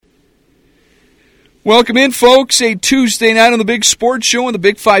Welcome in, folks. A Tuesday night on the Big Sports Show on the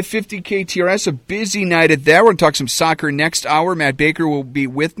Big 550 KTRS. A busy night at that. We're going to talk some soccer next hour. Matt Baker will be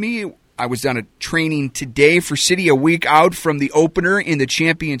with me. I was down at training today for City, a week out from the opener in the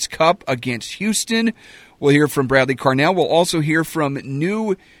Champions Cup against Houston. We'll hear from Bradley Carnell. We'll also hear from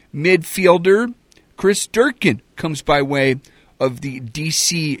new midfielder Chris Durkin. Comes by way of the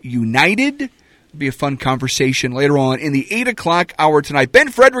DC United. It'll be a fun conversation later on in the 8 o'clock hour tonight. Ben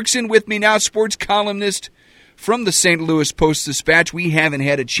Fredrickson with me now, sports columnist from the St. Louis Post-Dispatch. We haven't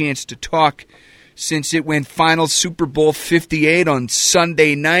had a chance to talk since it went final Super Bowl 58 on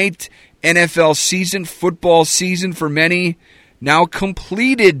Sunday night. NFL season, football season for many, now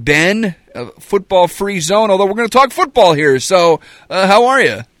completed, Ben. A football-free zone, although we're going to talk football here. So, how are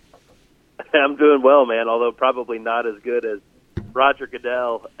you? I'm doing well, man, although probably not as good as Roger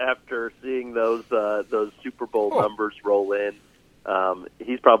Goodell after seeing those Super Bowl numbers roll in.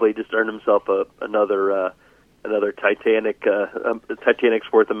 He's probably just earned himself another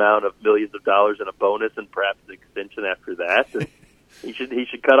Titanic's worth amount of millions of dollars in a bonus and perhaps an extension after that. And he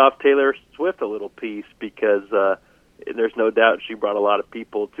should cut off Taylor Swift a little piece because there's no doubt she brought a lot of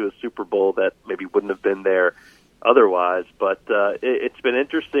people to a Super Bowl that maybe wouldn't have been there otherwise. But it's been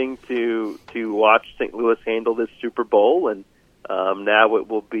interesting to watch St. Louis handle this Super Bowl, and now it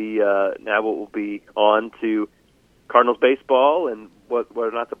will be on to Cardinals baseball and whether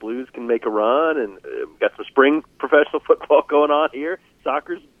or not the Blues can make a run. And we've got some spring professional football going on here.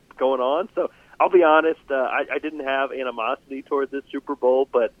 Soccer's going on. So I'll be honest, I didn't have animosity towards this Super Bowl,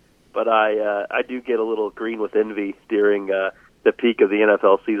 but I do get a little green with envy during the peak of the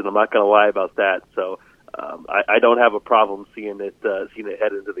NFL season. I'm not going to lie about that. So I don't have a problem seeing it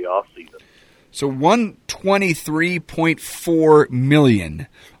head into the off season. So $123.4 million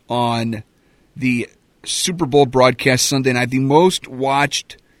on the Super Bowl broadcast Sunday night, the most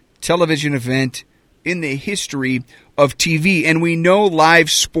watched television event in the history of TV. And we know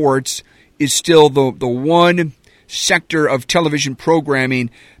live sports is still the one sector of television programming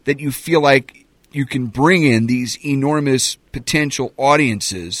that you feel like you can bring in these enormous potential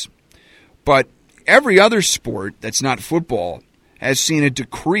audiences. But every other sport that's not football has seen a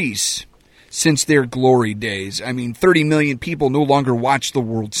decrease since their glory days. I mean, 30 million people no longer watch the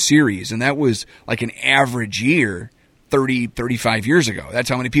World Series, and that was like an average year 35 years ago. That's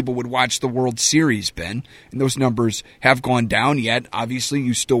how many people would watch the World Series, Ben. And those numbers have gone down, yet obviously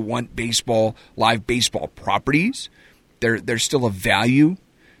you still want baseball, live baseball properties. There's still a value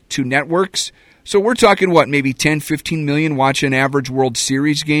to networks. So we're talking, maybe 10, 15 million watch an average World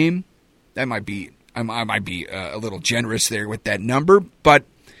Series game? That might be, I might be a little generous there with that number, but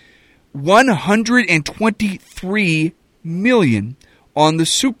 123 million on the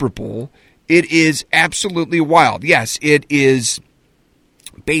Super Bowl. It is absolutely wild. Yes, it is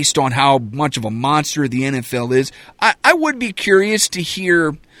based on how much of a monster the NFL is. I would be curious to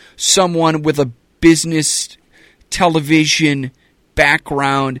hear someone with a business television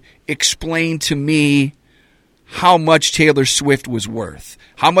background explain to me how much Taylor Swift was worth.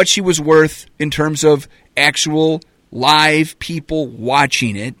 How much she was worth in terms of actual live people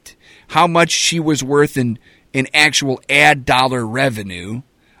watching it. How much she was worth in actual ad dollar revenue.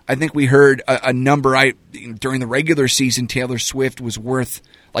 I think we heard a number during the regular season. Taylor Swift was worth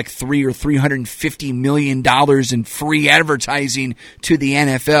like $350 million in free advertising to the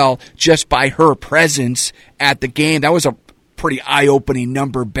NFL just by her presence at the game. That was a pretty eye-opening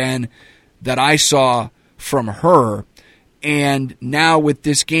number, Ben, that I saw from her. And now with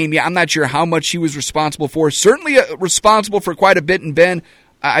this game, I'm not sure how much she was responsible for. Certainly responsible for quite a bit. And Ben,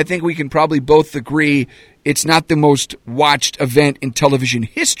 I think we can probably both agree it's not the most watched event in television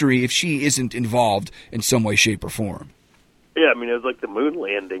history if she isn't involved in some way, shape, or form. Yeah, I mean, it was like the moon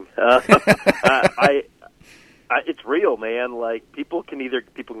landing. It's real, man. Like, people can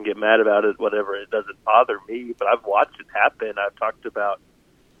get mad about it, whatever. It doesn't bother me, but I've watched it happen. I've talked about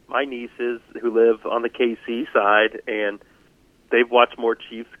my nieces who live on the KC side, and they've watched more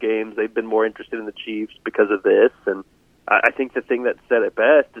Chiefs games. They've been more interested in the Chiefs because of this, and I think the thing that said it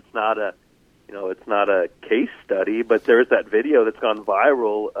best, it's not a case study, but there is that video that's gone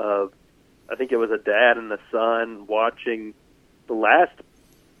viral of, I think it was a dad and a son watching the last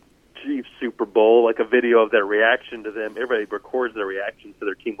Chiefs Super Bowl, like a video of their reaction to them. Everybody records their reactions to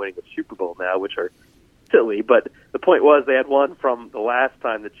their team winning the Super Bowl now, which are silly, but the point was they had one from the last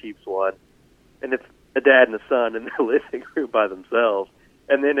time the Chiefs won, and it's a dad and a son in their living room by themselves,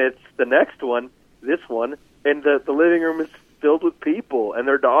 and then it's the next one, this one, and the living room is filled with people, and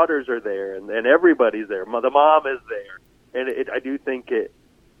their daughters are there, and everybody's there. The mom is there, and I do think it's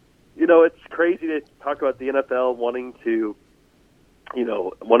crazy to talk about the NFL wanting to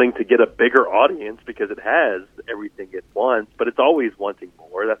wanting to get a bigger audience because it has everything it wants, but it's always wanting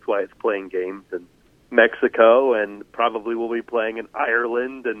more. That's why it's playing games in Mexico and probably will be playing in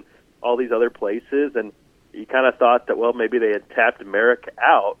Ireland and all these other places. And you kind of thought that, well, maybe they had tapped America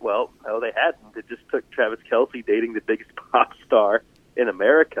out. Well, no, they hadn't. It just took Travis Kelce dating the biggest pop star in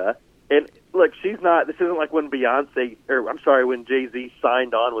America. And look, this isn't like when when Jay-Z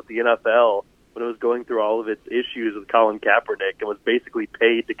signed on with the NFL when it was going through all of its issues with Colin Kaepernick and was basically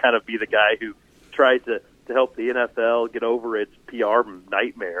paid to kind of be the guy who tried to help the NFL get over its PR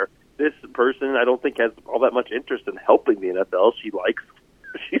nightmare. This person, I don't think, has all that much interest in helping the NFL.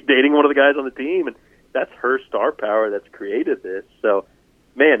 She's dating one of the guys on the team, and that's her star power that's created this. So,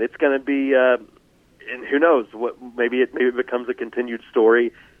 man, it's going to be, and who knows, maybe it becomes a continued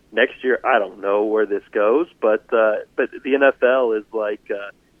story next year. I don't know where this goes, but the NFL is like,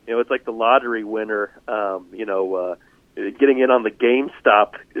 it's like the lottery winner, getting in on the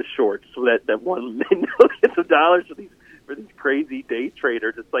GameStop shorts so that won millions of dollars for these crazy day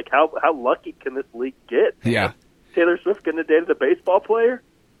traders. It's like, how lucky can this league get? Yeah. Taylor Swift getting a date as a baseball player?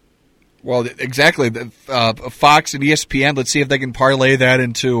 Well, exactly. Fox and ESPN, let's see if they can parlay that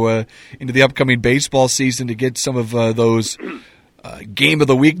into the upcoming baseball season to get some of those game of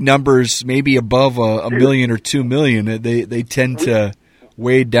the week numbers maybe above a million or 2 million. They tend to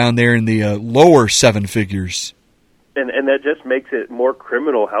wade down there in the lower seven figures. And that just makes it more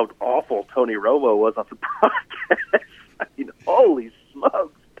criminal how awful Tony Romo was on the broadcast. I mean, holy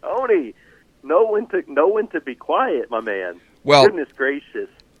smokes, Tony! Know when to be quiet, my man. Well, goodness gracious.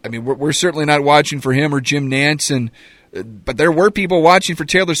 I mean, we're certainly not watching for him or Jim Nantz, but there were people watching for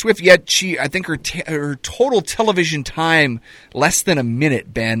Taylor Swift. Yet I think her total television time less than a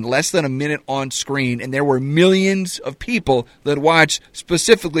minute, Ben, less than a minute on screen, and there were millions of people that watched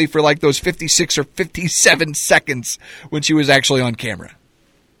specifically for like those 56 or 57 seconds when she was actually on camera.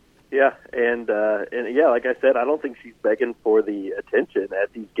 Yeah, and yeah, like I said, I don't think she's begging for the attention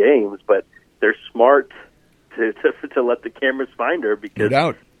at these games, but they're smart to let the cameras find her because no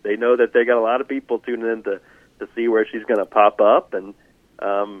doubt. They know that they got a lot of people tuning in to see where she's going to pop up, and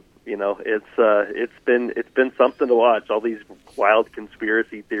it's been something to watch. All these wild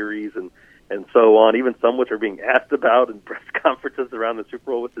conspiracy theories and so on, even some which are being asked about in press conferences around the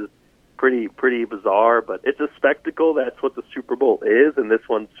Super Bowl, which is pretty bizarre. But it's a spectacle. That's what the Super Bowl is, and this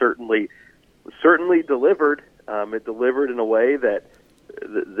one certainly delivered. It delivered in a way that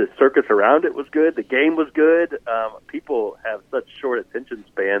the circus around it was good. The game was good. People have such short attention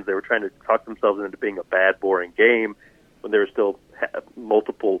spans. They were trying to talk themselves into being a bad, boring game when there were still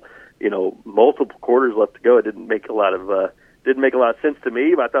multiple quarters left to go. It didn't make a lot of sense to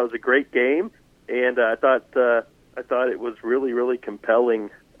me. But I thought it was a great game, and I thought it was really, really compelling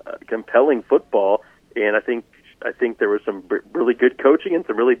football. And I think there was some really good coaching and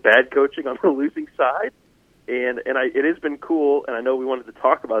some really bad coaching on the losing side. And it has been cool, and I know we wanted to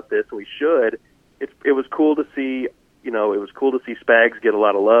talk about this, and we should. It was cool to see, Spags get a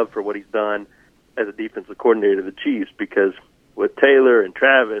lot of love for what he's done as a defensive coordinator to the Chiefs, because with Taylor and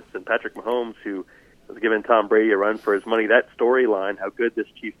Travis and Patrick Mahomes, who was giving Tom Brady a run for his money, that storyline, how good this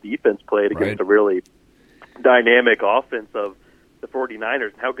Chiefs defense played against a really dynamic offense of the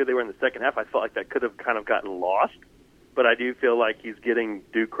 49ers, and how good they were in the second half, I felt like that could have kind of gotten lost. But I do feel like he's getting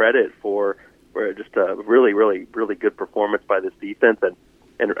due credit for just a really, really, really good performance by this defense,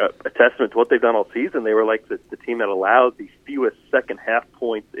 and a testament to what they've done all season. They were like the team that allowed the fewest second-half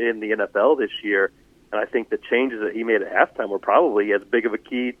points in the NFL this year, and I think the changes that he made at halftime were probably as big of a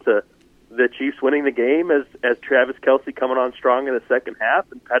key to the Chiefs winning the game as Travis Kelce coming on strong in the second half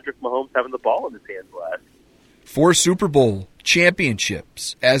and Patrick Mahomes having the ball in his hands last. 4 Super Bowl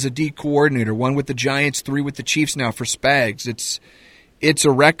championships as a D coordinator, 1 with the Giants, 3 with the Chiefs now for Spags. It's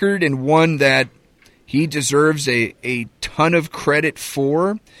a record, and one that he deserves a ton of credit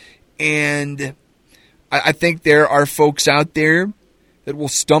for. And I think there are folks out there that will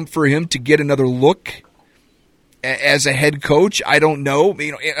stump for him to get another look as a head coach. I don't know.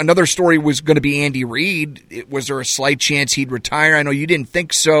 Another story was going to be Andy Reid. Was there a slight chance he'd retire? I know you didn't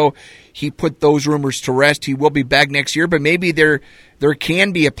think so. He put those rumors to rest. He will be back next year, but maybe there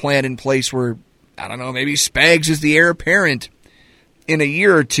can be a plan in place where, I don't know, maybe Spags is the heir apparent in a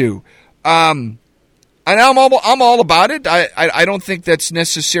year or two. And I'm all about it. I don't think that's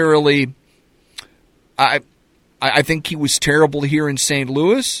necessarily. I think he was terrible here in St.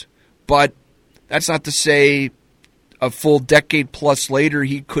 Louis, but that's not to say a full decade plus later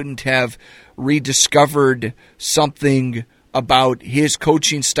he couldn't have rediscovered something about his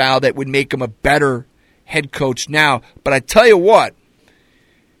coaching style that would make him a better head coach now. But I tell you what,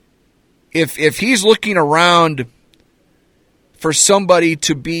 if he's looking around for somebody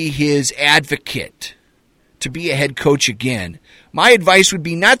to be his advocate, to be a head coach again, my advice would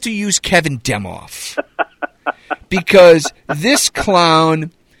be not to use Kevin Demoff. Because this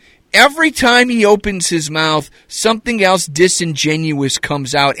clown, every time he opens his mouth, something else disingenuous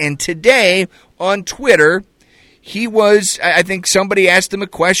comes out. And today, on Twitter, I think somebody asked him a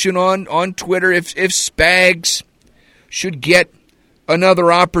question on Twitter if Spags should get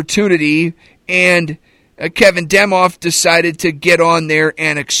another opportunity, and Kevin Demoff decided to get on there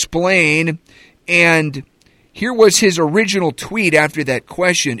and explain. And here was his original tweet after that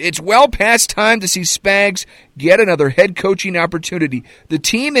question. It's well past time to see Spags get another head coaching opportunity. The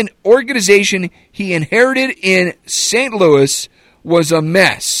team and organization he inherited in St. Louis was a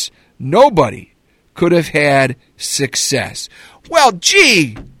mess. Nobody could have had success. Well,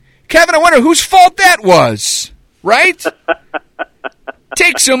 gee, Kevin, I wonder whose fault that was, right?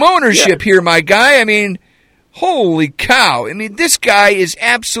 Take some ownership here, my guy. I mean, holy cow. I mean, this guy is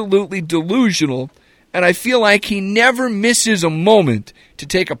absolutely delusional. And I feel like he never misses a moment to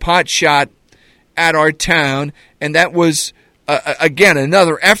take a pot shot at our town. And that was, again,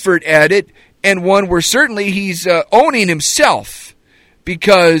 another effort at it, and one where certainly he's owning himself,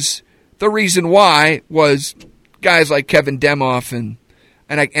 because the reason why was guys like Kevin Demoff, and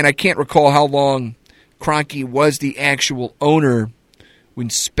I can't recall how long Kroenke was the actual owner when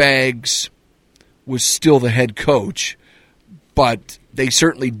Spags was still the head coach, but they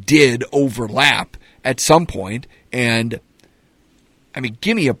certainly did overlap at some point, and I mean,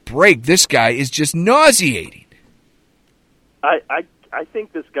 give me a break. This guy is just nauseating. I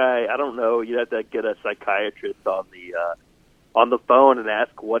think this guy, I don't know, you'd have to get a psychiatrist on the phone and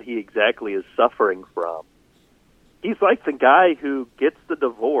ask what he exactly is suffering from. He's like the guy who gets the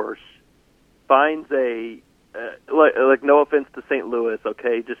divorce, finds like no offense to St. Louis,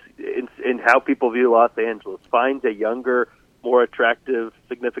 okay, just in how people view Los Angeles, finds a younger, more attractive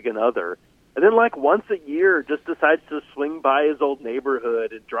significant other, and then like once a year just decides to swing by his old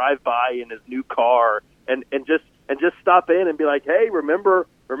neighborhood and drive by in his new car and just stop in and be like, hey, remember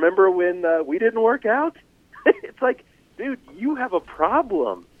when we didn't work out? It's like, dude, you have a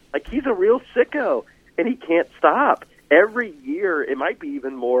problem. Like, he's a real sicko, and he can't stop. Every year, it might be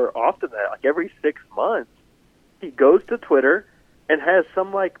even more often than that, like every 6 months, he goes to Twitter and has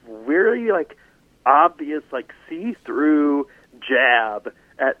some like really like obvious like see-through jab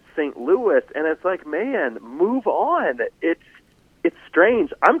at St. Louis, and it's like, man, move on. It's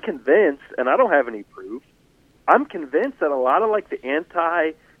strange. I'm convinced, and I don't have any proof, I'm convinced that a lot of like the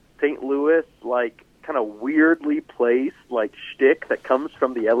anti-St. Louis like kind of weirdly placed like shtick that comes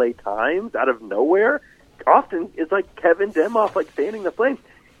from the LA Times out of nowhere often is like Kevin Demoff like fanning the flames.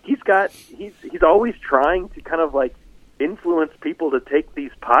 He's always trying to kind of like influence people to take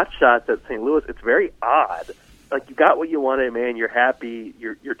these pot shots at St. Louis. It's very odd. Like, you got what you wanted, man. You're happy.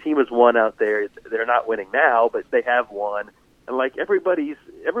 Your team has won out there. They're not winning now, but they have won. And like everybody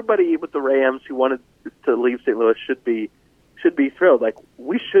with the Rams who wanted to leave St. Louis should be thrilled. Like,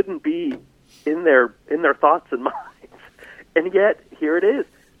 we shouldn't be in their thoughts and minds. And yet here it is.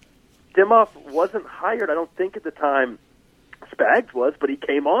 Demoff wasn't hired, I don't think, at the time Spags was, but he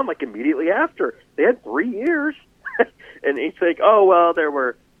came on like immediately after. They had 3 years, and he's like, oh well, there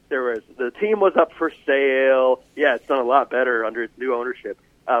was the team was up for sale. Yeah, it's done a lot better under its new ownership.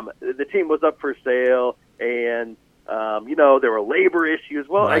 The team was up for sale, and there were labor issues.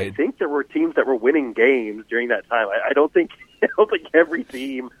 Well, right. I think there were teams that were winning games during that time. I don't think every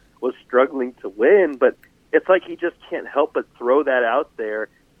team was struggling to win, but it's like he just can't help but throw that out there.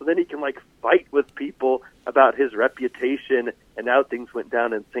 So then he can like fight with people about his reputation and how things went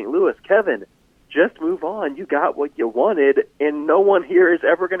down in St. Louis. Kevin, just move on. You got what you wanted, and no one here is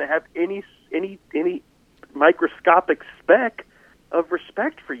ever going to have any microscopic speck of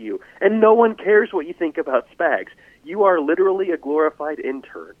respect for you. And no one cares what you think about Spags. You are literally a glorified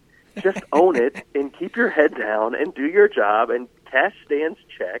intern. Just own it and keep your head down and do your job and cash Stan's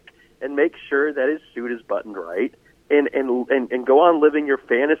check and make sure that his suit is buttoned right and go on living your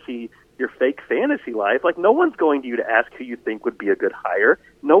fake fantasy life. Like, no one's going to you to ask who you think would be a good hire.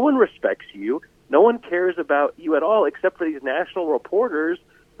 No one respects you. No one cares about you at all except for these national reporters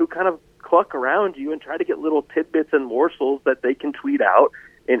who kind of cluck around you and try to get little tidbits and morsels that they can tweet out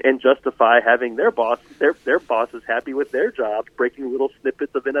and justify having their bosses happy with their jobs, breaking little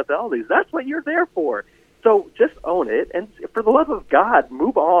snippets of NFL news. That's what you're there for. So just own it, and for the love of God,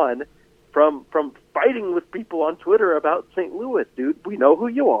 move on from fighting with people on Twitter about St. Louis, dude. We know who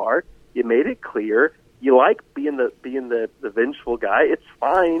you are. You made it clear. You like being the vengeful guy. It's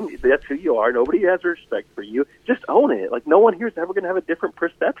fine. That's who you are. Nobody has respect for you. Just own it. Like, no one here is ever going to have a different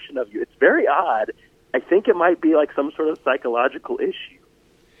perception of you. It's very odd I think it might be like some sort of psychological issue.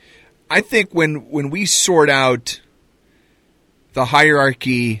 I think when we sort out the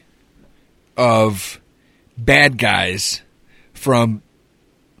hierarchy of bad guys from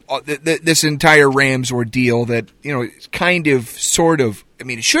this entire Rams ordeal that, kind of, sort of,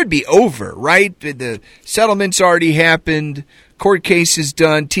 it should be over, right? The settlement's already happened, court case is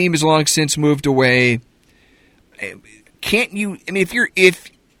done, team has long since moved away. Can't you, if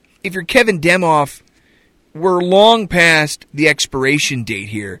you're Kevin Demoff, we're long past the expiration date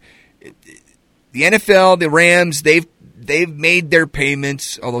here. The NFL, the Rams, they've made their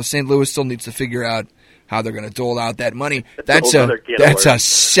payments, although St. Louis still needs to figure out how they're going to dole out that money. That's a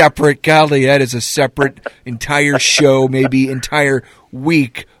separate, golly, that is a separate entire show, maybe entire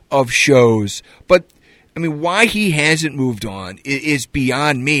week of shows. But why he hasn't moved on is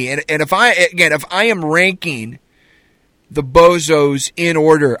beyond me. And if I am ranking the bozos in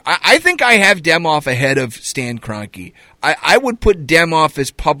order, I think I have Demoff ahead of Stan Kroenke. I would put Demoff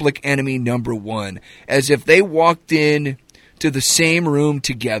as public enemy number one, as if they walked in to the same room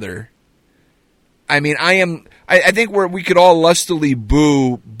together. I think we could all lustily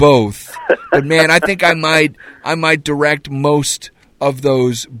boo both, but man, I think I might direct most of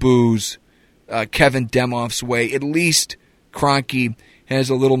those boos Kevin Demoff's way. At least Kroenke has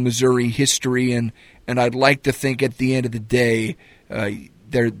a little Missouri history, and I'd like to think at the end of the day,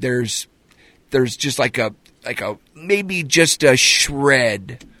 there's just like a maybe just a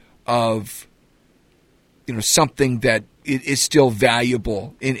shred of something that is still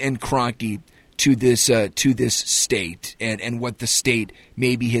valuable in Kroenke to this state and what the state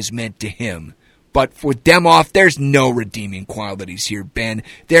maybe has meant to him. But for Demoff, there's no redeeming qualities here, Ben.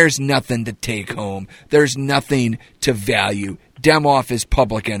 There's nothing to take home. There's nothing to value. Demoff is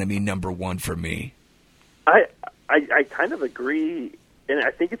public enemy number one for me. I kind of agree, and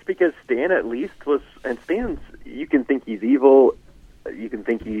I think it's because Stan at least was, and Stan's, you can think he's evil, you can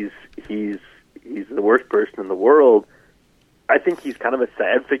think he's the worst person in the world. I think he's kind of a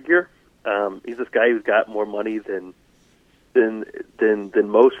sad figure. He's this guy who's got more money than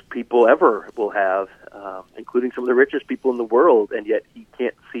most people ever will have, including some of the richest people in the world, and yet he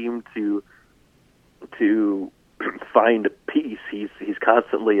can't seem to find peace. He's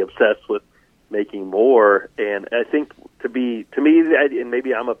constantly obsessed with making more, and I think to me, and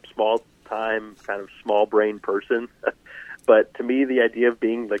maybe I'm a small time kind of small brain person, but to me, the idea of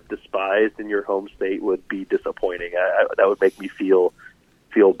being like despised in your home state would be disappointing. That would make me feel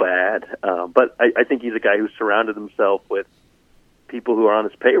bad. But I think he's a guy who surrounded himself with people who are on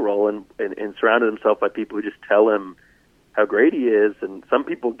his payroll and surrounded himself by people who just tell him how great he is. And some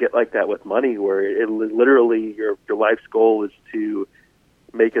people get like that with money, where it literally your life's goal is to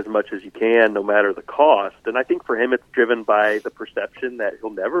make as much as you can, no matter the cost. And I think for him, it's driven by the perception that he'll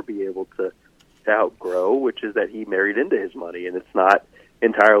never be able to outgrow, which is that he married into his money, and it's not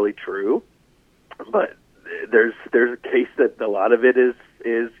entirely true. But there's a case that a lot of it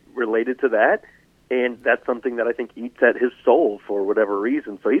is related to that, and that's something that I think eats at his soul for whatever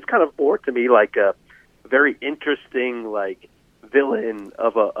reason. So he's kind of more to me like a very interesting like villain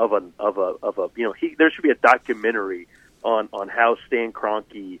of a there should be a documentary on how Stan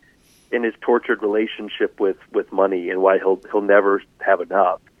Kroenke in his tortured relationship with money and why he'll never have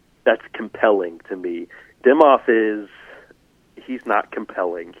enough. That's compelling to me. Demoff he's not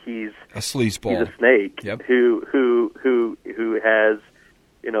compelling. He's a sleazeball. He's a snake. Yep. who has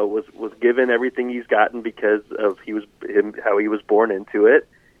was given everything he's gotten because of how he was born into it,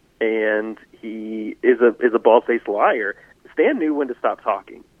 and he is a bald-faced liar. Stan knew when to stop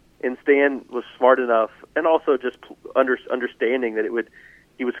talking, and Stan was smart enough, and also just understanding that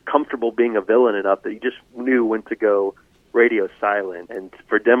he was comfortable being a villain enough that he just knew when to go radio silent. And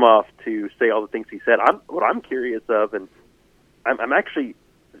for Demoff to say all the things he said, what I'm curious of, and I'm actually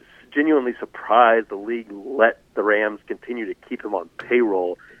genuinely surprised the league let the Rams continue to keep him on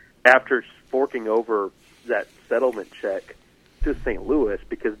payroll after forking over that settlement check to St. Louis,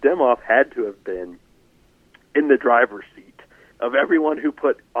 because Demoff had to have been in the driver's seat of everyone who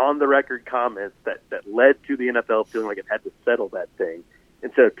put on the record comments that led to the NFL feeling like it had to settle that thing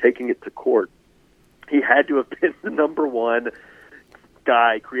instead of taking it to court. He had to have been the number one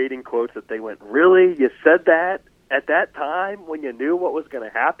guy creating quotes that they went, "Really? You said that at that time when you knew what was going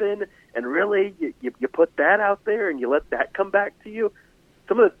to happen? And really, you put that out there and you let that come back to you?"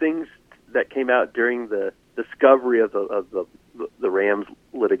 Some of the things that came out during the discovery of the Rams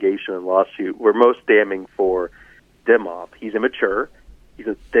litigation and lawsuit were most damning for Demoff. He's immature. He's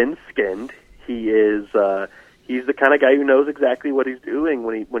thin-skinned. He's the kind of guy who knows exactly what he's doing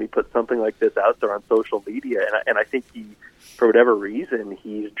when he puts something like this out there on social media. And I think he, for whatever reason,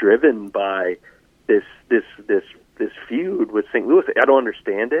 he's driven by this feud with St. Louis. I don't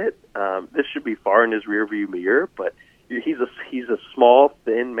understand it. This should be far in his rearview mirror, but he's a small,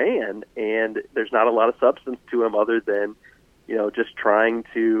 thin man, and there's not a lot of substance to him other than, just trying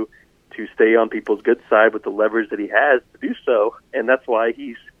to stay on people's good side with the leverage that he has to do so, and that's why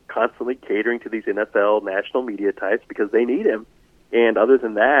he's constantly catering to these NFL national media types because they need him. And other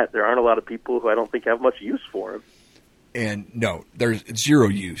than that, there aren't a lot of people who I don't think have much use for him. And no, there's zero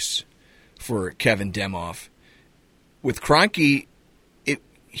use for Kevin Demoff. With Kroenke,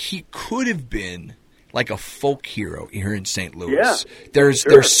 he could have been like a folk hero here in St. Louis. Yeah,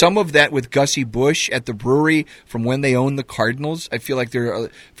 there's some of that with Gussie Busch at the brewery from when they owned the Cardinals. I feel like there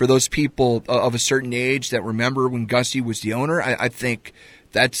for those people of a certain age that remember when Gussie was the owner, I think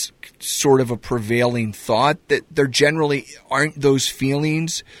that's sort of a prevailing thought that there generally aren't those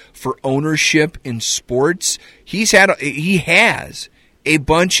feelings for ownership in sports. He has a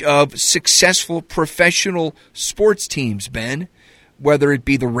bunch of successful professional sports teams, Ben, whether it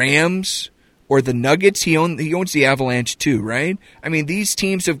be the Rams or the Nuggets. He owns the Avalanche too, right? I mean, these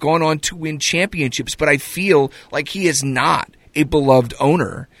teams have gone on to win championships, but I feel like he is not a beloved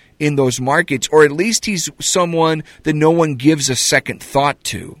owner in those markets, or at least he's someone that no one gives a second thought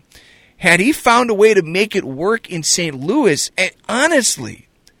to. Had he found a way to make it work in St. Louis, and honestly,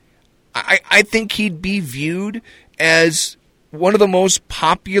 I think he'd be viewed as one of the most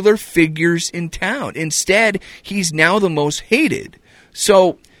popular figures in town. Instead, he's now the most hated.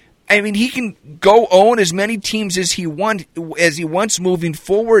 So, I mean, he can go own as many teams as he wants moving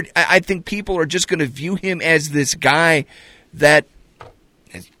forward. I think people are just going to view him as this guy that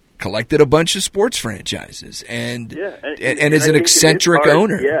has collected a bunch of sports franchises and is an eccentric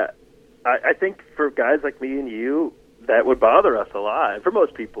owner. Yeah, I think for guys like me and you, that would bother us a lot. And for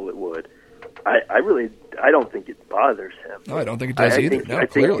most people, it would. I don't think it bothers him. No, I don't think it does either. I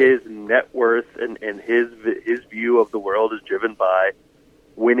think his net worth and his view of the world is driven by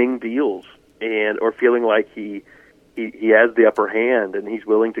winning deals or feeling like he has the upper hand and he's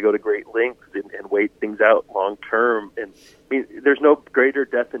willing to go to great lengths and wait things out long term. And I mean, there's no greater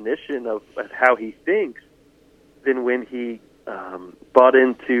definition of how he thinks than when he bought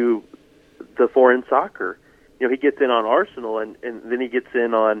into the foreign soccer. He gets in on Arsenal, and then he gets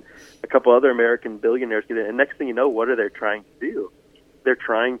in on a couple other American billionaires. And next thing you know, what are they trying to do? They're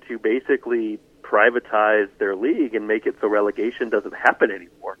trying to basically privatize their league and make it so relegation doesn't happen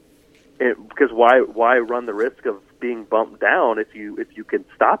anymore. Because why run the risk of being bumped down if you can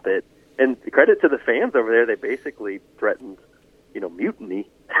stop it? And credit to the fans over there, they basically threatened, mutiny,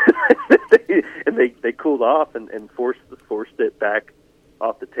 and they cooled off and forced it back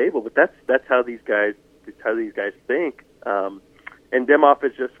off the table. But that's how these guys think. And Demoff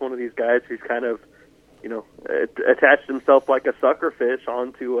is just one of these guys who's kind of, attached himself like a suckerfish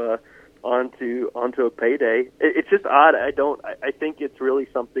onto a payday. It's just odd. I think it's really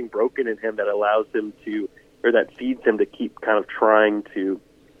something broken in him that allows him that feeds him to keep kind of trying to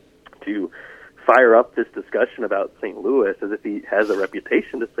fire up this discussion about St. Louis as if he has a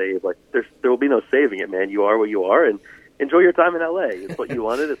reputation to save. Like there will be no saving it, man. You are what you are, and enjoy your time in LA. It's what you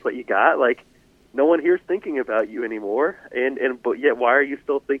wanted. It's what you got. Like, no one here's thinking about you anymore, but yet why are you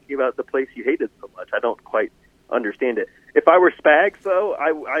still thinking about the place you hated so much? I don't quite understand it. If I were Spags, though,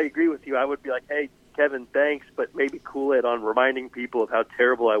 I agree with you. I would be like, hey, Kevin, thanks, but maybe cool it on reminding people of how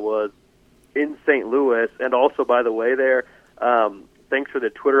terrible I was in St. Louis. And also, by the way, thanks for the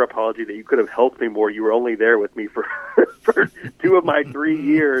Twitter apology that you could have helped me more. You were only there with me for 2 of my 3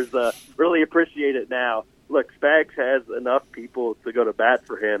 years. Really appreciate it now. Look, Spags has enough people to go to bat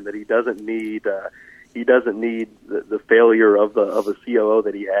for him that he doesn't need. He doesn't need the failure of a COO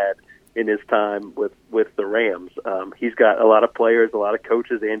that he had in his time with the Rams. He's got a lot of players, a lot of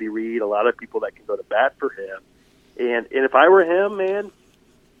coaches, Andy Reid, a lot of people that can go to bat for him. And if I were him, man,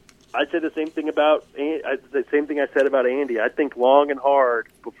 I'd say the same thing I said about Andy. I think long and hard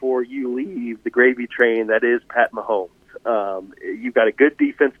before you leave the gravy train that is Pat Mahomes. You've got a good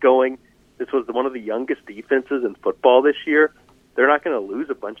defense going. This was one of the youngest defenses in football this year. They're not going to lose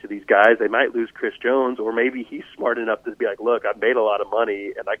a bunch of these guys. They might lose Chris Jones, or maybe he's smart enough to be like, look, I've made a lot of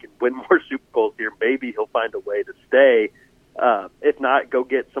money, and I can win more Super Bowls here. Maybe he'll find a way to stay. If not, go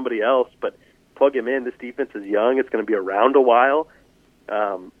get somebody else, but plug him in. This defense is young. It's going to be around a while.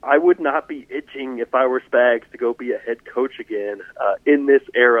 I would not be itching if I were Spags to go be a head coach again in this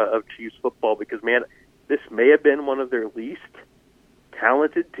era of Chiefs football because, man, this may have been one of their least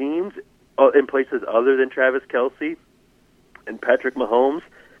talented teams in places other than Travis Kelce and Patrick Mahomes.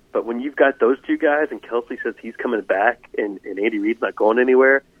 But when you've got those two guys and Kelce says he's coming back and Andy Reid's not going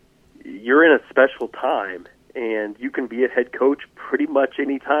anywhere, you're in a special time. and you can be a head coach pretty much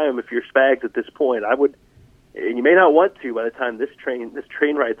any time if you're Spags at this point. I would, and you may not want to by the time this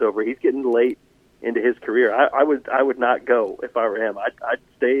train ride's over. He's getting late into his career. I would not go if I were him. I'd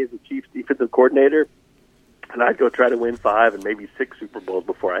stay as the Chiefs defensive coordinator, and I'd go try to win 5 and maybe 6 Super Bowls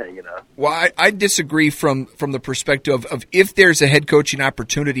before I hang it up. Well, I disagree from the perspective of if there's a head coaching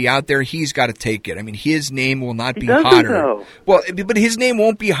opportunity out there, he's got to take it. I mean, his name will not be hotter. Though. Well, but his name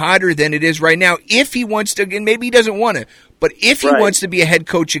won't be hotter than it is right now if he wants to, and maybe he doesn't want to, but if he wants to be a head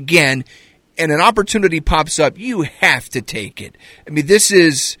coach again and an opportunity pops up, you have to take it. I mean, this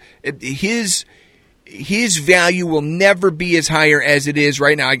is his value will never be as higher as it is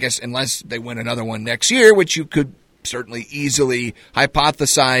right now, I guess, unless they win another one next year, which you could certainly easily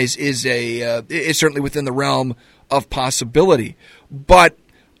hypothesize is certainly within the realm of possibility. But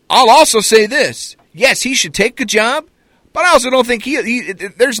I'll also say this. Yes, he should take the job, but I also don't think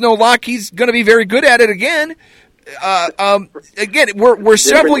there's no lock he's going to be very good at it again. Again, we're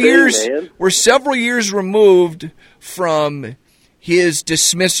several years removed from his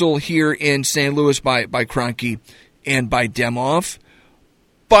dismissal here in St. Louis by Kroenke and by Demoff.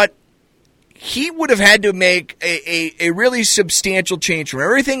 But he would have had to make a really substantial change. From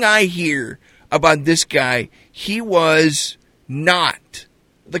everything I hear about this guy, he was not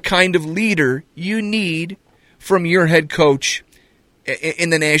the kind of leader you need from your head coach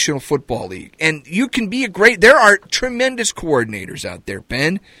in the National Football League. And you can be there are tremendous coordinators out there,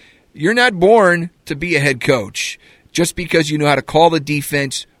 Ben. You're not born to be a head coach just because you know how to call the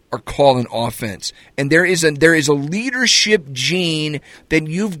defense or call an offense. And there is a leadership gene that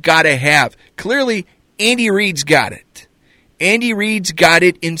you've got to have. Clearly, Andy Reid's got it. Andy Reid's got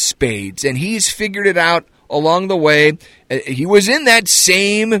it in spades, and he's figured it out along the way. He was in that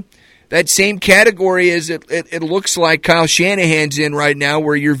same category as it looks like Kyle Shanahan's in right now,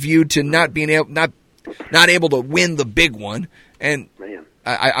 where you're viewed to not able to win the big one. And man,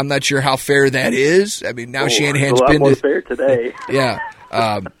 I'm not sure how fair that is. I mean, now Shanahan's it's a lot been more fair today. Yeah,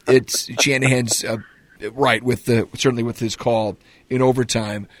 it's Shanahan's right with certainly with his call in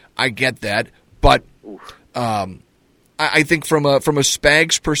overtime. I get that, but I think from a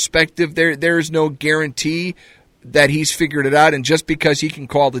Spags perspective, there is no guarantee that he's figured it out, and just because he can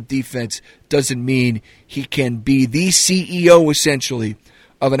call the defense doesn't mean he can be the CEO essentially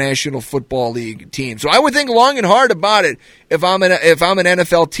of a National Football League team. So I would think long and hard about it if I'm an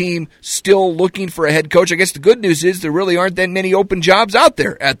NFL team still looking for a head coach. I guess the good news is there really aren't that many open jobs out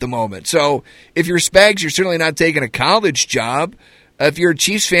there at the moment. So if you're Spags, you're certainly not taking a college job. If you're a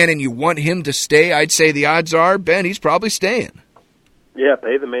Chiefs fan and you want him to stay, I'd say the odds are, Ben, he's probably staying. Yeah,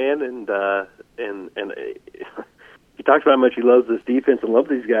 pay the man, and he talks about how much he loves this defense and loves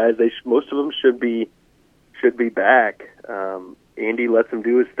these guys. Most of them should be back. Andy lets him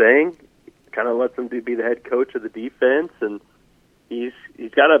do his thing, kind of lets him be the head coach of the defense, and he's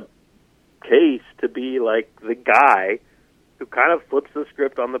got a case to be like the guy who kind of flips the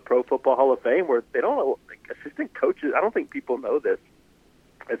script on the Pro Football Hall of Fame, where they don't know, like, assistant coaches. I don't think people know this.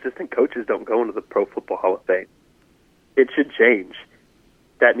 Assistant coaches don't go into the Pro Football Hall of Fame. It should change.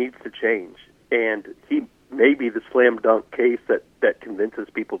 That needs to change, and he may be the slam dunk case that convinces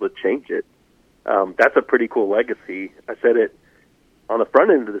people to change it. That's a pretty cool legacy. I said it on the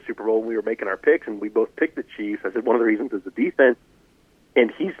front end of the Super Bowl when we were making our picks, and we both picked the Chiefs. I said one of the reasons is the defense,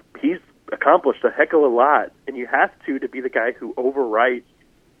 and he's accomplished a heck of a lot, and you have to be the guy who overwrites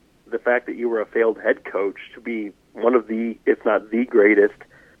the fact that you were a failed head coach to be one of the, if not the greatest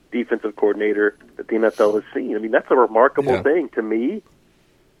defensive coordinator that the NFL has seen. I mean, that's a remarkable thing. To me,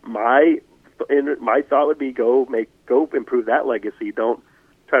 my thought would be go improve that legacy. Don't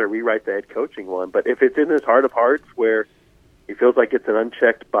try to rewrite the head coaching one. But if it's in his heart of hearts where he feels like it's an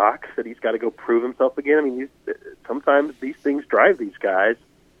unchecked box that he's got to go prove himself again, I mean, sometimes these things drive these guys.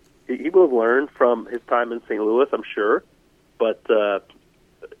 He will have learned from his time in St. Louis, I'm sure. But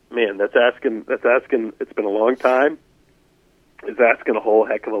man, that's asking. It's been a long time. It's asking a whole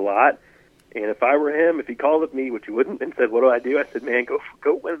heck of a lot. And if I were him, if he called up me, which he wouldn't, and said, "What do?" I said, "Man, go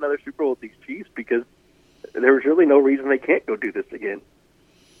win another Super Bowl with these Chiefs, because there's really no reason they can't go do this again."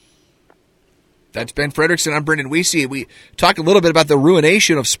 That's Ben Frederickson. I'm Brendan Weesey. We talk a little bit about the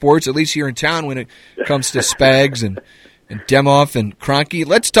ruination of sports, at least here in town, when it comes to Spags and Demoff and Kroenke.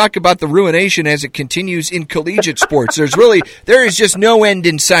 Let's talk about the ruination as it continues in collegiate sports. There is just no end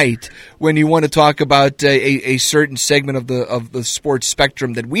in sight when you want to talk about a certain segment of the sports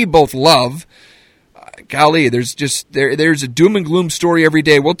spectrum that we both love. Golly, there's a doom and gloom story every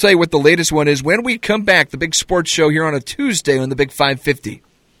day. We'll tell you what the latest one is when we come back. The big sports show here on a Tuesday on the Big 550.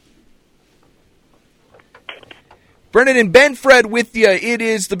 Brendan and Benfred with you. It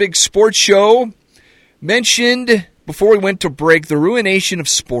is the big sports show. mentioned before we went to break the ruination of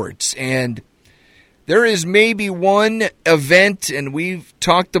sports, and there is maybe one event, and we've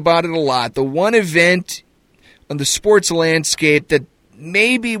talked about it a lot, the one event on the sports landscape that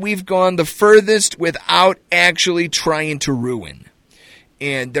maybe we've gone the furthest without actually trying to ruin.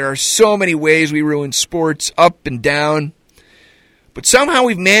 And there are so many ways we ruin sports, up and down. But somehow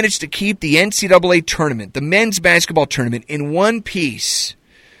we've managed to keep the NCAA tournament, the men's basketball tournament, in one piece.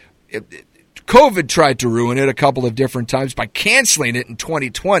 COVID tried to ruin it a couple of different times by canceling it in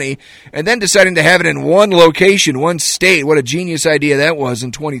 2020 and then deciding to have it in one location, one state. What a genius idea that was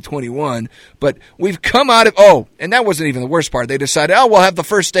in 2021. But we've come out of, and that wasn't even the worst part. They decided, we'll have the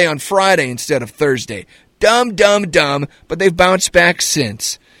first day on Friday instead of Thursday. Dumb, but they've bounced back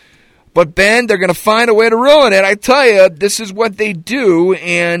since. But Ben, they're going to find a way to ruin it. I tell you, this is what they do.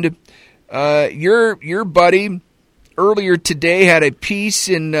 And your buddy earlier today had a piece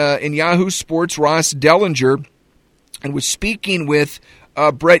in Yahoo Sports, Ross Dellinger, and was speaking with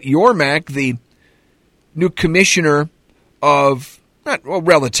Brett Yormark, the new commissioner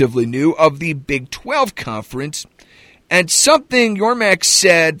relatively new, of the Big 12 Conference. And something Yormark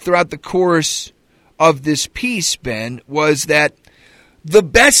said throughout the course of this piece, Ben, was that the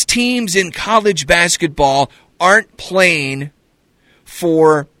best teams in college basketball aren't playing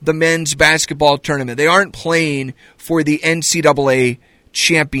for the men's basketball tournament. They aren't playing for the NCAA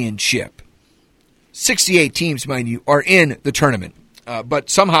championship. 68 teams, mind you, are in the tournament. But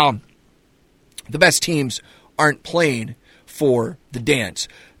somehow the best teams aren't playing for the dance.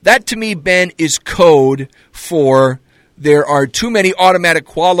 That, to me, Ben, is code for there are too many automatic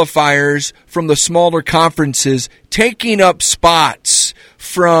qualifiers from the smaller conferences taking up spots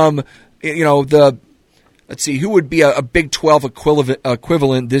from, let's see, who would be a Big 12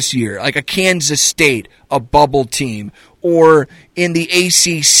 equivalent this year? Like a Kansas State, a bubble team. Or in the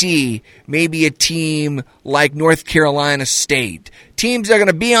ACC, maybe a team like North Carolina State. Teams that are going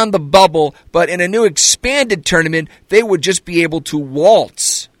to be on the bubble, but in a new expanded tournament, they would just be able to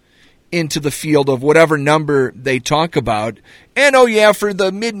waltz into the field of whatever number they talk about. And, for the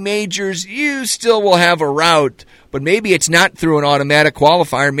mid-majors, you still will have a route, but maybe it's not through an automatic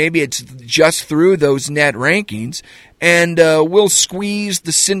qualifier. Maybe it's just through those net rankings. And we'll squeeze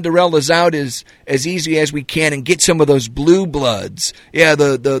the Cinderellas out as easy as we can and get some of those blue bloods. Yeah,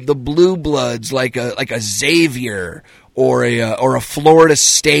 the blue bloods like a Xavier or a Florida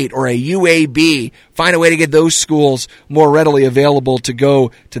State or a UAB. Find a way to get those schools more readily available to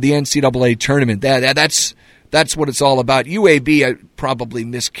go to the NCAA tournament. That's what it's all about. UAB, I probably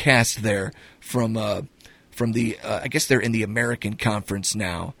miscast there from the I guess they're in the American Conference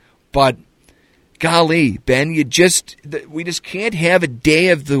now. But golly, Ben, we just can't have a day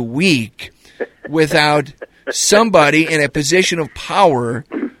of the week without somebody in a position of power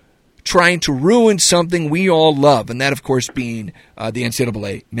trying to ruin something we all love, and that, of course, being the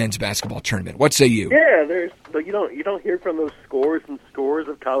NCAA men's basketball tournament. What say you? Yeah, you don't hear from those scores and scores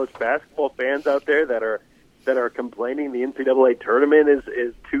of college basketball fans out there that are complaining the NCAA tournament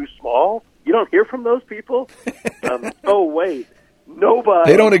is too small. You don't hear from those people. Wait,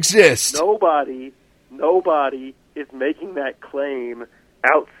 nobody. They don't exist. Nobody is making that claim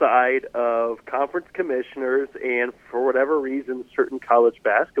outside of conference commissioners and, for whatever reason, certain college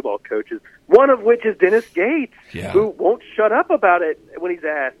basketball coaches, one of which is Dennis Gates, who won't shut up about it when he's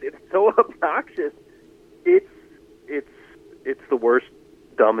asked. It's so obnoxious. It's the worst,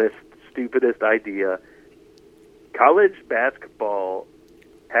 dumbest, stupidest idea. College basketball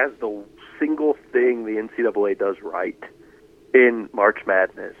has the single thing the NCAA does right in March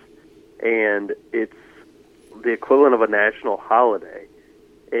Madness, and it's the equivalent of a national holiday.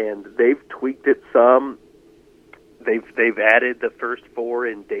 And they've tweaked it some. They've added the first four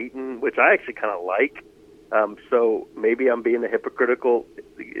in Dayton, which I actually kind of like. So maybe I'm being a hypocritical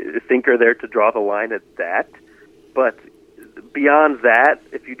thinker there to draw the line at that. But beyond that,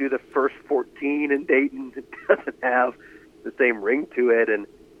 if you do the first 14 in Dayton, it doesn't have the same ring to it. And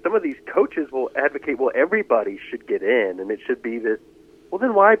some of these coaches will advocate, everybody should get in, and it should be this. Well,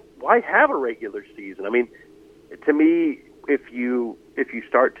 then why have a regular season? I mean, to me, if you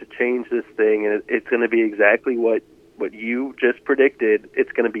start to change this thing, and it's going to be exactly what you just predicted,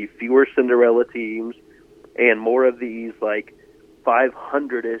 it's going to be fewer Cinderella teams and more of these like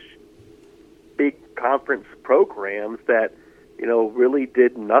 500-ish big conference programs that really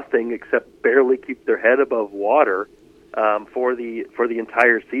did nothing except barely keep their head above water for the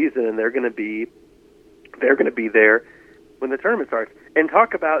entire season, and they're going to be there when the tournament starts. And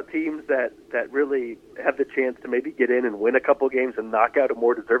talk about teams that really have the chance to maybe get in and win a couple games and knock out a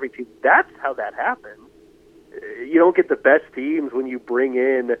more deserving team. That's how that happens. You don't get the best teams when you bring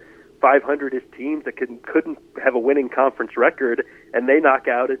in 500-ish teams that couldn't have a winning conference record, and they knock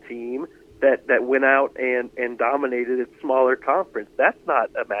out a team that went out and dominated its smaller conference. That's not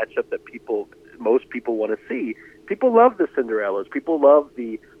a matchup that most people want to see. People love the Cinderellas. People love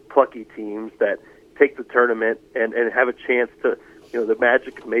the plucky teams that take the tournament and have a chance to, the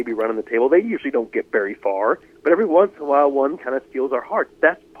Magic maybe run on the table. They usually don't get very far, but every once in a while one kind of steals our hearts.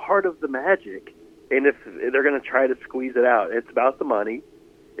 That's part of the magic. And if they're going to try to squeeze it out, it's about the money.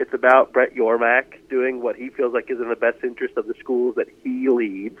 It's about Brett Yormark doing what he feels like is in the best interest of the schools that he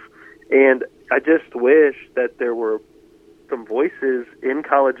leads. And I just wish that there were some voices in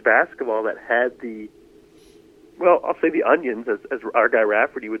college basketball that had I'll say the onions, as our guy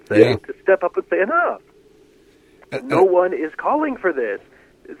Rafferty would say, to step up and say enough. No one is calling for this.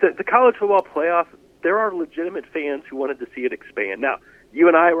 The college football playoff, there are legitimate fans who wanted to see it expand. Now, you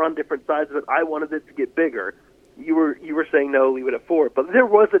and I were on different sides of it. I wanted it to get bigger. You were saying no, leave it at 4. But there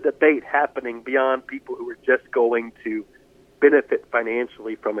was a debate happening beyond people who were just going to benefit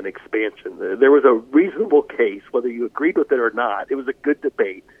financially from an expansion. There was a reasonable case, whether you agreed with it or not. It was a good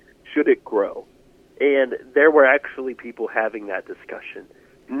debate. Should it grow? And there were actually people having that discussion.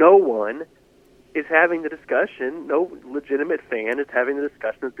 No one is having the discussion. No legitimate fan is having the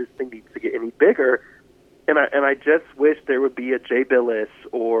discussion that this thing needs to get any bigger. And I just wish there would be a Jay Billis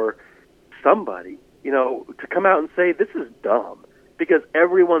or somebody, to come out and say this is dumb, because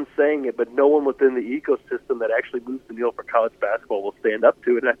everyone's saying it, but no one within the ecosystem that actually moves the needle for college basketball will stand up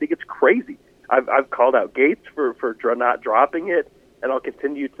to it. And I think it's crazy. I've called out Gates for not dropping it, and I'll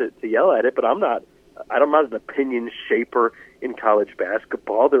continue to yell at it. But I'm not an opinion shaper in college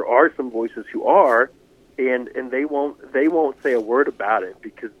basketball. There are some voices who are, and they won't say a word about it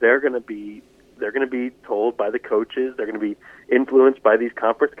because they're going to be told by the coaches. They're going to be influenced by these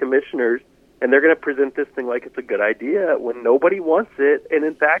conference commissioners, and they're going to present this thing like it's a good idea when nobody wants it. And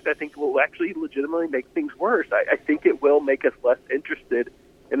in fact, I think it will actually legitimately make things worse. I think it will make us less interested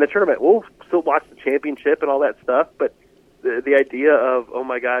in the tournament. We'll still watch the championship and all that stuff, but the idea of, oh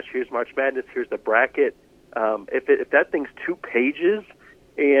my gosh, here's March Madness, here's the bracket, if that thing's 2 pages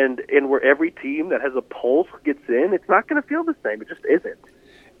and where every team that has a pulse gets in, it's not going to feel the same. It just isn't.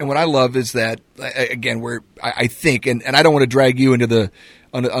 And what I love is that, again, I think, and I don't want to drag you into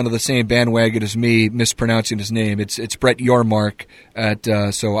under the same bandwagon as me mispronouncing his name. It's Brett Yormark.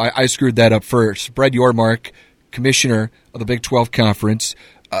 So I screwed that up first. Brett Yormark, commissioner of the Big 12 Conference,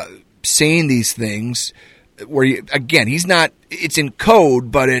 saying these things where, he's not, it's in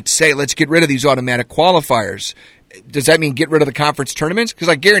code, but it's, say, let's get rid of these automatic qualifiers. Does that mean get rid of the conference tournaments? Because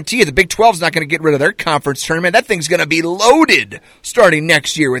I guarantee you the Big 12 is not going to get rid of their conference tournament. That thing's going to be loaded starting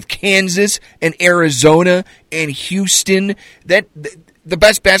next year with Kansas and Arizona and Houston. The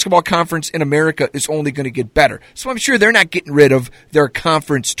best basketball conference in America is only going to get better. So I'm sure they're not getting rid of their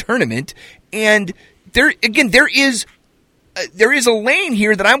conference tournament. And there is a lane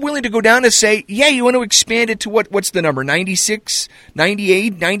here that I'm willing to go down to say, yeah, you want to expand it to what's the number, 96,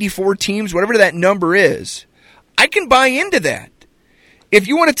 98, 94 teams, whatever that number is. I can buy into that. If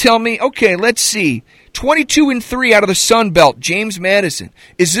you want to tell me, okay, let's see, 22-3 out of the Sun Belt, James Madison,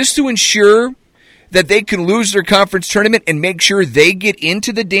 is this to ensure that they can lose their conference tournament and make sure they get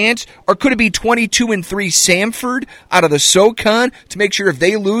into the dance? Or could it be 22-3 Samford out of the SoCon to make sure if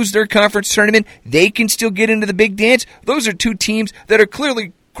they lose their conference tournament, they can still get into the big dance? Those are 2 teams that are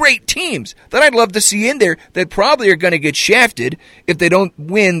clearly great teams that I'd love to see in there that probably are going to get shafted if they don't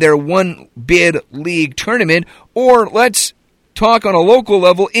win their one-bid league tournament. Or let's talk on a local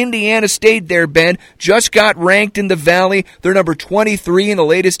level. Indiana State there, Ben, just got ranked in the Valley. They're number 23 in the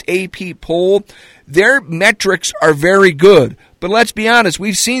latest AP poll. Their metrics are very good. But let's be honest,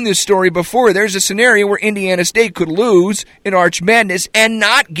 we've seen this story before. There's a scenario where Indiana State could lose in Arch Madness and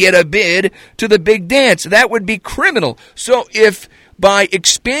not get a bid to the big dance. That would be criminal. So if by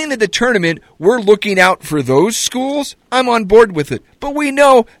expanding the tournament, we're looking out for those schools, I'm on board with it. But we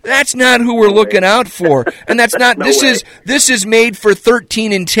know that's not who we're looking out for. And that's not, this is made for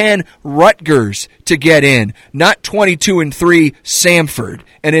 13-10 Rutgers to get in, not 22-3 Samford.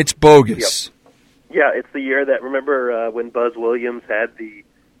 And it's bogus. Yep. Yeah, it's the year that, remember when Buzz Williams had the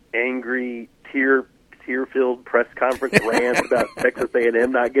angry, tear-filled press conference rant about Texas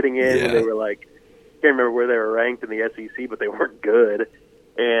A&M not getting in, and they were like, I can't remember where they were ranked in the SEC, but they weren't good.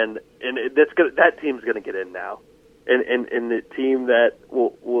 And that team's going to get in now. And the team that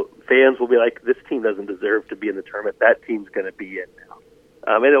fans will be like, this team doesn't deserve to be in the tournament. That team's going to be in now.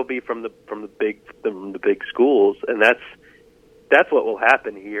 And it'll be from the big schools, and that's what will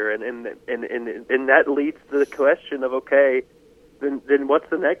happen here. And that leads to the question of, okay, then what's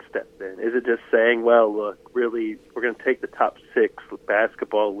the next step then? Is it just saying, well, look, really, we're going to take the top 6 with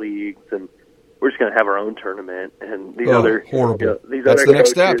basketball leagues and we're just going to have our own tournament, and these other horrible. These That's other the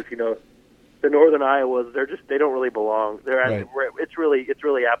next coaches, step. The Northern Iowas, they don't really belong. Right. It's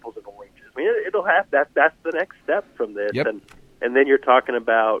really apples and oranges. I mean, it'll have that's the next step from this, yep. and then you're talking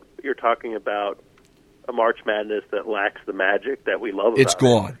about a March Madness that lacks the magic that we love. It's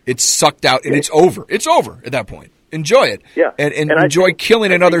gone. It's sucked out, and it's over. It's over at that point. Enjoy it, and enjoy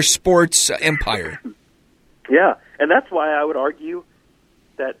killing another sports empire. Yeah, and that's why I would argue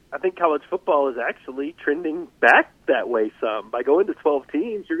that I think college football is actually trending back that way some. By going to 12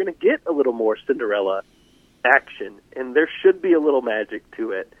 teams, you're going to get a little more Cinderella action, and there should be a little magic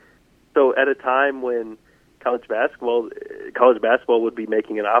to it. So at a time when college basketball would be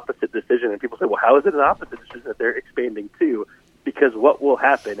making an opposite decision, and people say, well, how is it an opposite decision that they're expanding to? Because what will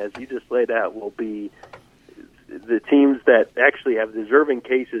happen, as you just laid out, will be the teams that actually have deserving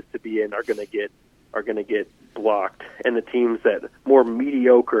cases to be in are going to get blocked, and the teams that more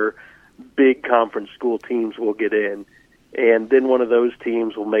mediocre big conference school teams will get in, and then one of those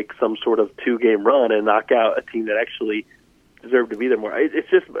teams will make some sort of 2-game run and knock out a team that actually deserved to be there more. It's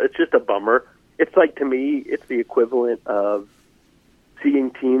just a bummer. It's like, to me, it's the equivalent of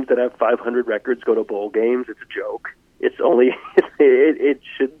seeing teams that have 500 records go to bowl games. It's a joke. It's only it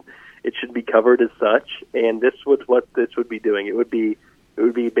should be covered as such, and this was what this would be doing. It would be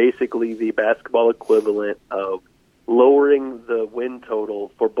basically the basketball equivalent of lowering the win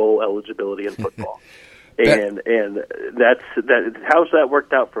total for bowl eligibility in football. and that's how's that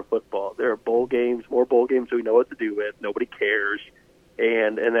worked out for football? There are bowl games, more bowl games that we know what to do with. Nobody cares.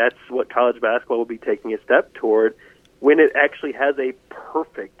 And that's what college basketball will be taking a step toward when it actually has a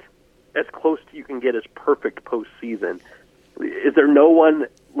perfect, as close to you can get as perfect postseason. Is there no one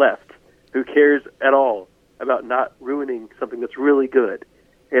left who cares at all about not ruining something that's really good?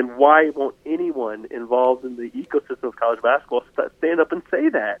 And why won't anyone involved in the ecosystem of college basketball stand up and say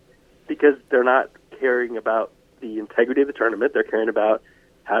that? Because they're not caring about the integrity of the tournament. They're caring about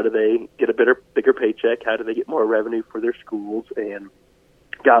how do they get a bigger paycheck, how do they get more revenue for their schools, and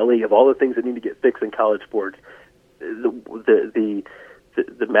golly, of all the things that need to get fixed in college sports, the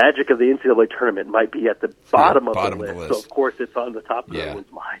magic of the NCAA tournament might be at the bottom of the list. So, of course, it's on the top of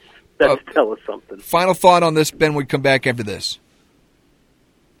everyone's mind. That should tell us something. Final thought on this, Ben. We come back after this.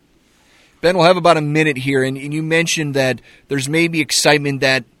 Ben, we'll have about a minute here, and you mentioned that there's maybe excitement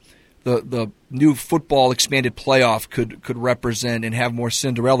that the new football expanded playoff could represent and have more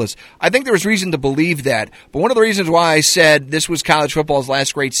Cinderellas. I think there was reason to believe that, but one of the reasons why I said this was college football's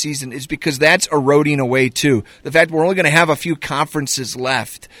last great season is because that's eroding away too. The fact we're only going to have a few conferences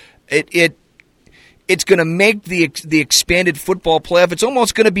left, it's going to make the expanded football playoff, it's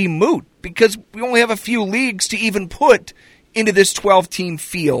almost going to be moot because we only have a few leagues to even put into this 12-team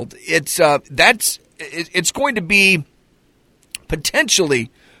field. It's going to be potentially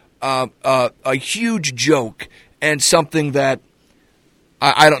a huge joke and something that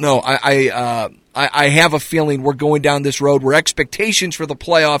I don't know. I have a feeling we're going down this road where expectations for the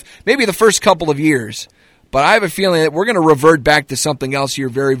playoff, maybe the first couple of years, but I have a feeling that we're going to revert back to something else here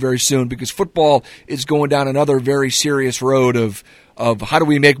very, very soon because football is going down another very serious road of how do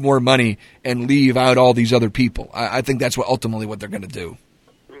we make more money and leave out all these other people. I think that's ultimately what they're going to do.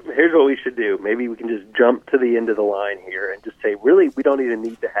 Here's what we should do. Maybe we can just jump to the end of the line here and just say, really, we don't even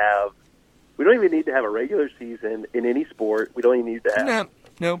need to have a regular season in any sport. We don't even need to have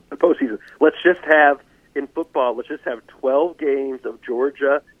a postseason. Let's just have, in football, 12 games of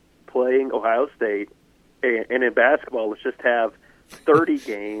Georgia playing Ohio State, and in basketball, let's just have 30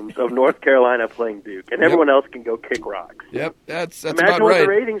 games of North Carolina playing Duke, and everyone else can go kick rocks. Yep, that's Imagine about what right. The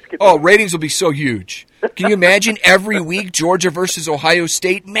ratings could be. Ratings will be so huge. Can you imagine every week Georgia versus Ohio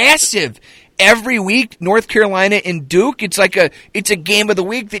State? Massive. Every week North Carolina and Duke. It's a game of the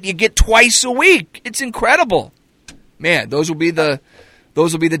week that you get twice a week. It's incredible. Man, those will be the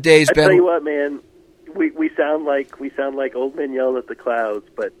days, Ben. I tell you what, man, we sound like old men yelling at the clouds,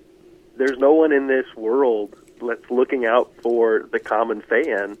 but there's no one in this world that's looking out for the common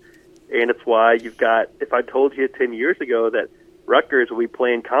fan, and it's why you've got, if I told you 10 years ago that Rutgers will be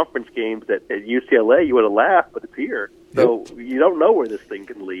playing conference games at UCLA, you would have laughed, but it's here. So you don't know where this thing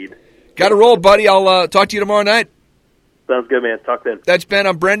can lead. Got to roll, buddy. I'll talk to you tomorrow night. Sounds good, man. Talk then. That's Ben.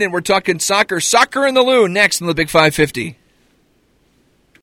 I'm Brendan. We're talking soccer in the Lou next on the Big 550.